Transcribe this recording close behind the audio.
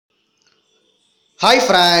Hi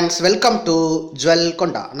friends, welcome to Jewel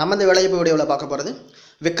Konda. நம்ம இந்த வேலைவாய்ப்பு வீடியோவில் பார்க்க போகிறது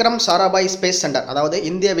விக்ரம் சாராபாய் ஸ்பேஸ் சென்டர், அதாவது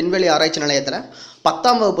இந்திய விண்வெளி ஆராய்ச்சி நிலையத்தில்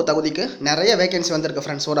 10ஆம் வகுப்பு தகுதிக்கு நிறைய வேகன்சி வந்திருக்கு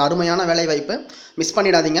ஃப்ரெண்ட்ஸ். ஒரு அருமையான வேலைவாய்ப்பு, மிஸ்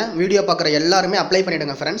பண்ணிடாதீங்க. வீடியோ பார்க்குற எல்லாருமே அப்ளை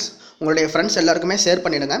பண்ணிவிடுங்க ஃப்ரெண்ட்ஸ். உங்களுடைய ஃப்ரெண்ட்ஸ் எல்லாருக்குமே ஷேர்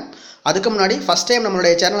பண்ணிவிடுங்க. அதுக்கு முன்னாடி ஃபஸ்ட் டைம்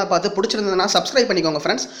நம்மளுடைய சேனலை பார்த்து பிடிச்சிருந்ததுன்னா சப்ஸ்கிரைப் பண்ணிக்கோங்க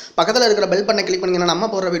ஃப்ரெண்ட்ஸ். பக்கத்தில் இருக்கிற பெல் பட்டனை கிளிக் பண்ணிங்கன்னா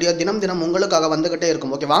நம்ம போடுற வீடியோ தினம் தினம் உங்களுக்காக வந்துக்கிட்டே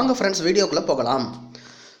இருக்கும். ஓகே, வாங்க ஃப்ரெண்ட்ஸ் வீடியோக்குள்ளே போகலாம்.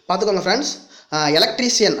 பார்த்துக்கோங்க ஃப்ரெண்ட்ஸ்.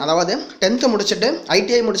 எலக்ட்ரீஷியன், அதாவது 10th முடிச்சுட்டு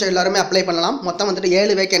ஐடிஐ முடிச்ச எல்லாருமே அப்ளை பண்ணலாம். மொத்தம் வந்துட்டு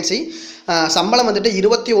 7 வேகன்சி. சம்பளம் வந்துட்டு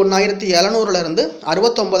 21,700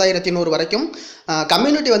 69,100 வரைக்கும்.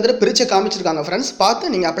 கம்யூனிட்டி வந்துட்டு பிரித்து காமிச்சிருக்காங்க ஃப்ரெண்ட்ஸ்,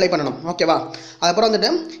 பார்த்து நீங்கள் அப்ளை பண்ணணும். ஓகேவா? அதுக்கப்புறம்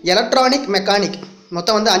வந்துட்டு எலக்ட்ரானிக் மெக்கானிக்,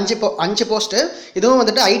 மொத்தம் வந்து 5 போஸ்ட்டு. இதுவும்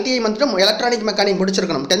வந்துட்டு ஐடிஐ வந்துட்டு எலக்ட்ரானிக் மெக்கானிக்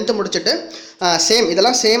முடிச்சிருக்கணும். 10th முடிச்சுட்டு சேம்,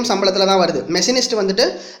 இதெல்லாம் சேம் சம்பளத்தில் தான் வருது. மெஷினிஸ்ட் வந்துட்டு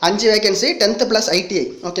 5 வேகன்சி, 10th + ஐடிஐ.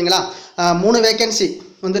 ஓகேங்களா? 3 வேகன்சி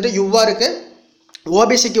வந்துட்டு யுவாருக்கு,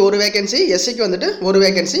 ஓபிசிக்கு 1 வேகன்சி, எஸ்சிக்கு வந்துட்டு 1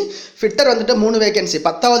 வேகன்சி, ஃபிட்டர் வந்துட்டு 3 வேகன்சி.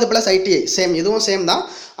 10வது + ஐடிஐ சேம், இதுவும் சேம் தான்.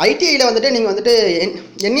 ஐடிஐயில் வந்துட்டு நீங்கள் வந்துட்டு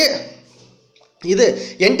இது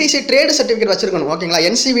என்டிசி ட்ரேடு சர்டிஃபிகேட் வச்சுருக்கணும். ஓகேங்களா?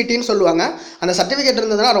 என்சிவிடின்னு சொல்லுவாங்க. அந்த சர்டிஃபிகேட்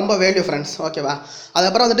இருந்ததுன்னா ரொம்ப வேல்யூ ஃப்ரெண்ட்ஸ். ஓகேவா?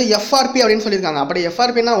 அதுக்கப்புறம் வந்துட்டு எஃப்ஆர்பி அப்படின்னு சொல்லியிருக்காங்க. அப்படி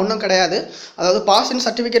எஃப்ஆர்பின்னா ஒன்றும் கிடையாது. அதாவது pass in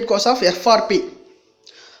certificate course of FRP,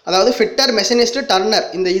 அதாவது ஃபிட்டர், மெஷினிஸ்ட், டர்னர்,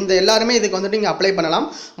 இந்த எல்லாருமே இதுக்கு வந்துட்டு நீங்கள் அப்ளை பண்ணலாம்.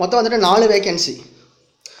 மொத்தம் வந்துட்டு 4 வேகன்சி.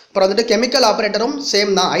 அப்புறம் வந்துட்டு கெமிக்கல் ஆப்ரேட்டரும் சேம்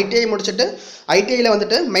தான். ஐடிஐ முடிச்சுட்டு ஐடிஐயில்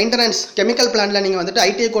வந்துட்டு மெயின்டெனன்ஸ் கெமிக்கல் பிளான்ட்டில் நீங்கள் வந்துட்டு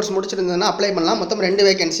ஐடிஐ கோர்ஸ் முடிச்சிருந்ததுன்னா அப்ளை பண்ணலாம். மொத்தம் 2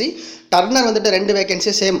 வேகன்சி. டர்னர் வந்துட்டு 2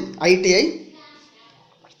 வேகன்சி, சேம் ஐடிஐ.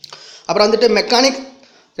 அப்புறம் வந்துட்டு mechanic,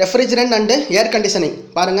 refrigerant and air conditioning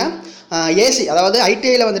பாருங்கள். ஏசி, அதாவது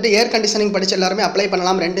ஐடிஐயில் வந்துட்டு ஏர் கண்டிஷனிங் படித்த எல்லாருமே அப்ளை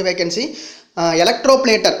பண்ணலாம். 2 வேகன்சி.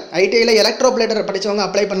 எலக்ட்ரோப்ளேட்டர், ஐடிஐயில் எலக்ட்ரோப்ளேட்டர் படித்தவங்க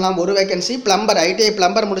அப்ளை பண்ணலாம். 1 வேகன்சி. பிளம்பர், ஐடிஐ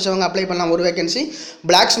பிளம்பர் முடித்தவங்க அப்ளை பண்ணலாம். 1 vacancy.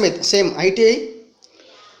 Black Smith, same ITI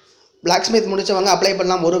black Smith முடித்தவங்க அப்ளை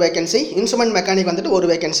பண்ணலாம். 1 வேகன்சி. இன்ஸ்ட்ருமெண்ட் மெக்கானிக் வந்துட்டு 1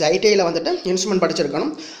 வேகன்சி. ஐடிஐயில் வந்துட்டு இன்ஸ்ட்ருமெண்ட்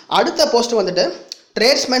படிச்சிருக்கணும். அடுத்த போஸ்ட் வந்துட்டு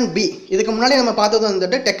ட்ரேட்ஸ்மேன் பி. இதுக்கு முன்னாடி நம்ம பார்த்தது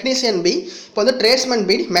வந்துட்டு டெக்னீஷியன் பி. இப்போ வந்து ட்ரேட்ஸ்மேன்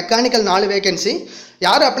பி மெக்கானிக்கல் 4 வேகன்சி.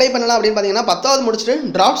 யார் அப்ளை பண்ணலாம் அப்படின்னு பார்த்தீங்கன்னா 10வது முடிச்சுட்டு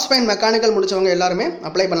டிராப்ஸ்மேன் மெக்கானிக்கல் முடித்தவங்க எல்லாருமே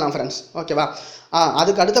அப்ளை பண்ணலாம் ஃப்ரெண்ட்ஸ். ஓகேவா?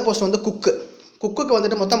 அதுக்கு அடுத்த போஸ்ட் வந்து குக்குக்கு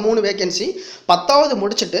வந்துட்டு மொத்தம் 3 வேகன்சி. 10வது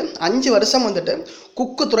முடிச்சுட்டு 5 வருஷம் வந்துட்டு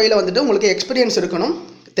குக்கு துறையில் வந்துட்டு உங்களுக்கு எக்ஸ்பீரியன்ஸ் இருக்கணும்.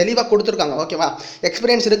 தெளிவாக கொடுத்துருக்காங்க. ஓகேவா?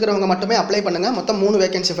 எக்ஸ்பீரியன்ஸ் இருக்கிறவங்க மட்டுமே அப்ளை பண்ணுங்கள். மொத்தம் 3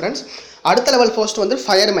 வேகன்சி ஃப்ரெண்ட்ஸ். அடுத்த லெவல் போஸ்ட் வந்து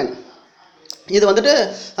ஃபயர்மேன். இது வந்துட்டு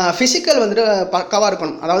ஃபிசிக்கல் வந்துட்டு பக்காவாக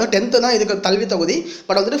இருக்கணும். அதாவது 10th தான் இதுக்கு கல்வி தகுதி.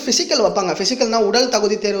 பட் வந்துட்டு ஃபிசிக்கல் வைப்பாங்க. ஃபிசிக்கல்னால் உடல்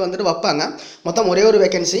தகுதி தேர்வு வந்துட்டு வைப்பாங்க. மொத்தம் ஒரே ஒரு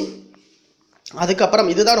வேகன்சி. அதுக்கப்புறம்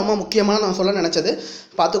இதுதான் ரொம்ப முக்கியமாக நான் சொல்ல நினச்சது,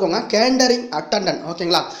 பார்த்துக்கோங்க. Catering attendance.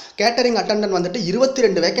 ஓகேங்களா? கேட்டரிங் அட்டண்டன்ட் வந்துட்டு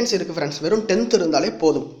 22 வேகன்சி இருக்குது ஃப்ரெண்ட்ஸ். வெறும் 10th இருந்தாலே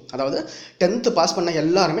போதும். அதாவது 10th பாஸ் பண்ண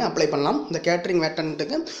எல்லாருமே அப்ளை பண்ணலாம். இந்த கேட்டரிங்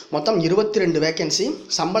அட்டண்டன்ட்டுக்கு மொத்தம் 22 வேகன்சி.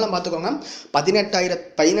 சம்பளம் பார்த்துக்கோங்க, 18,000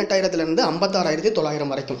 56,900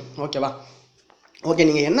 வரைக்கும். ஓகேவா? ஓகே,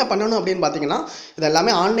 நீங்கள் என்ன பண்ணணும் அப்படின்னு பார்த்தீங்கன்னா, இது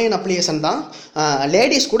எல்லாமே ஆன்லைன் அப்ளிகேஷன் தான்.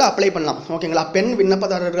 லேடிஸ் கூட அப்ளை பண்ணலாம். ஓகேங்களா? பெண்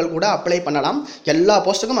விண்ணப்பதாரர்கள் கூட அப்ளை பண்ணலாம். எல்லா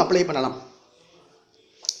போஸ்ட்டுக்கும் அப்ளை பண்ணலாம்.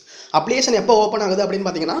 அப்ளிகேஷன் எப்போ ஓப்பன் ஆகுது அப்படின்னு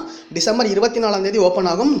பார்த்தீங்கன்னா, டிசம்பர் 24 ஓப்பன்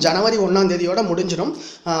ஆகும். ஜனவரி 1 முடிஞ்சிடும்.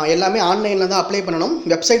 எல்லாமே ஆன்லைனில் தான் அப்ளை பண்ணணும்.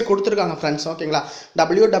 வெப்சைட் கொடுத்துருக்காங்க ஃப்ரெண்ட்ஸ். ஓகேங்களா?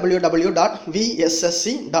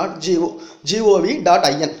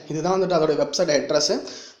 www.vssc.gov.in இதுதான் வந்துட்டு அதோட வெப்சைட் அட்ரஸ்.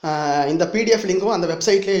 இந்த பிடிஎஃப் லிங்க்கும் அந்த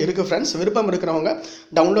வெப்சைட்லேயே இருக்குது ஃப்ரெண்ட்ஸ். விருப்பம் இருக்கிறவங்க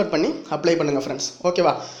டவுன்லோட் பண்ணி அப்ளை பண்ணுங்கள் ஃப்ரெண்ட்ஸ்.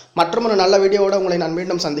 ஓகேவா? மற்றும் ஒரு நல்ல வீடியோவோட உங்களை நான்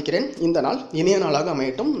மீண்டும் சந்திக்கிறேன். இந்த நாள் இனிய நாளாக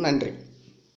அமையட்டும். நன்றி.